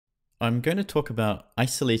I'm going to talk about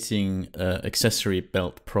isolating accessory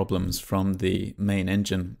belt problems from the main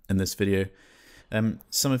engine in this video.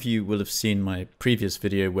 Some of you will have seen my previous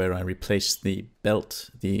video where I replaced the belt,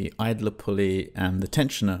 the idler pulley and the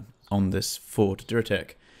tensioner on this Ford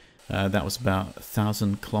Duratec. That was about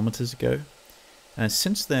 1,000 kilometers ago.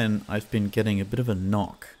 Since then I've been getting a bit of a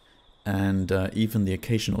knock and even the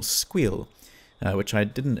occasional squeal, which I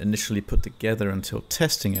didn't initially put together until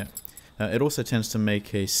testing it. It also tends to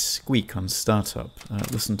make a squeak on startup.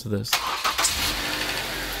 Listen to this.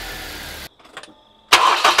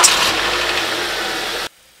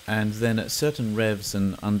 And then at certain revs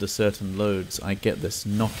and under certain loads, I get this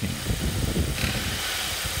knocking.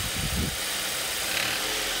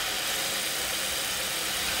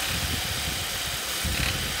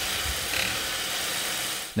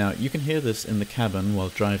 Now, you can hear this in the cabin while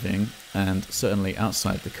driving, and certainly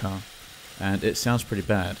outside the car, and it sounds pretty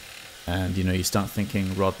bad. And you start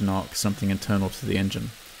thinking rod knock, something internal to the engine.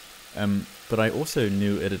 But I also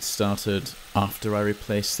knew it had started after I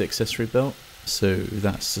replaced the accessory belt, so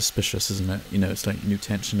that's suspicious, isn't it? It's like new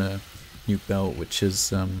tensioner, new belt, which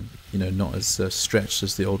is not as stretched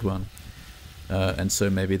as the old one, and so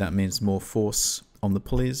maybe that means more force on the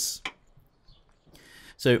pulleys.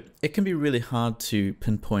 So it can be really hard to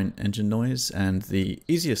pinpoint engine noise, and the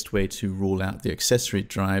easiest way to rule out the accessory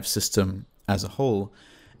drive system as a whole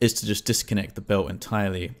is to just disconnect the belt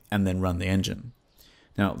entirely and then run the engine.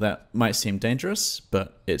 Now that might seem dangerous,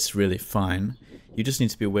 but it's really fine. You just need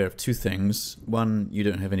to be aware of two things. One, you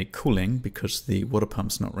don't have any cooling because the water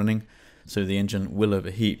pump's not running, so the engine will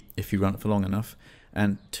overheat if you run it for long enough.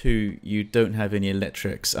 And two, you don't have any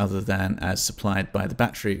electrics other than as supplied by the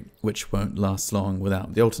battery, which won't last long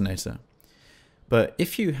without the alternator. But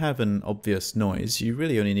if you have an obvious noise, you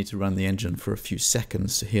really only need to run the engine for a few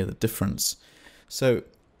seconds to hear the difference. So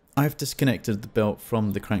I've disconnected the belt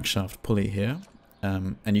from the crankshaft pulley here,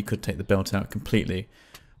 and you could take the belt out completely,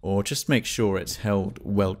 or just make sure it's held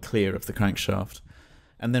well clear of the crankshaft,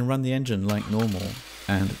 and then run the engine like normal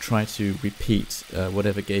and try to repeat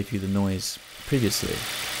whatever gave you the noise previously.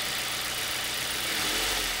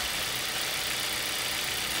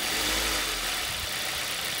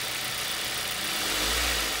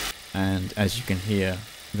 And as you can hear,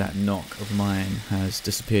 that knock of mine has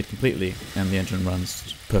disappeared completely and the engine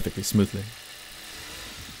runs perfectly smoothly.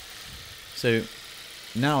 So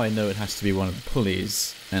now I know it has to be one of the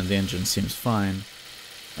pulleys and the engine seems fine.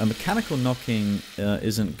 A mechanical knocking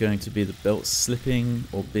isn't going to be the belt slipping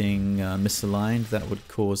or being misaligned. That would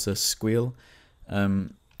cause a squeal.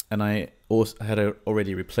 And I also had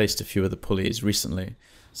already replaced a few of the pulleys recently.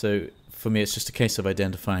 So for me it's just a case of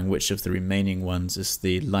identifying which of the remaining ones is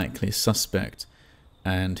the likely suspect.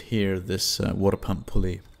 And here this water pump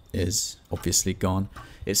pulley is obviously gone.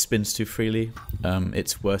 It spins too freely.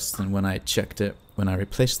 It's worse than when I checked it when I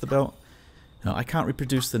replaced the belt. Now, I can't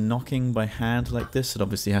reproduce the knocking by hand like this. It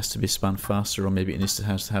obviously has to be spun faster, or maybe it needs to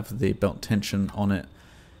have the belt tension on it.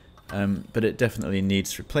 But it definitely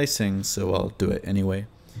needs replacing, so I'll do it anyway.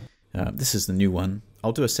 This is the new one.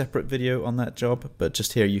 I'll do a separate video on that job, but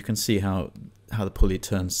just here you can see how the pulley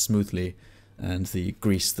turns smoothly, and the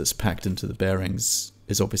grease that's packed into the bearings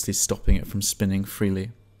is obviously stopping it from spinning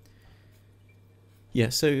freely. Yeah,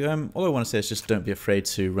 so all I want to say is just don't be afraid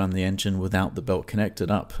to run the engine without the belt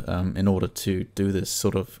connected up in order to do this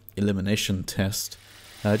sort of elimination test.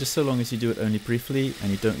 Just so long as you do it only briefly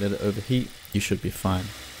and you don't let it overheat, you should be fine.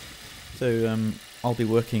 So I'll be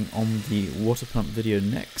working on the water pump video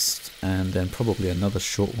next, and then probably another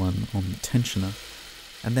short one on the tensioner.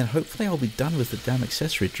 And then hopefully I'll be done with the damn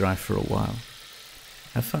accessory drive for a while.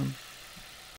 Have fun.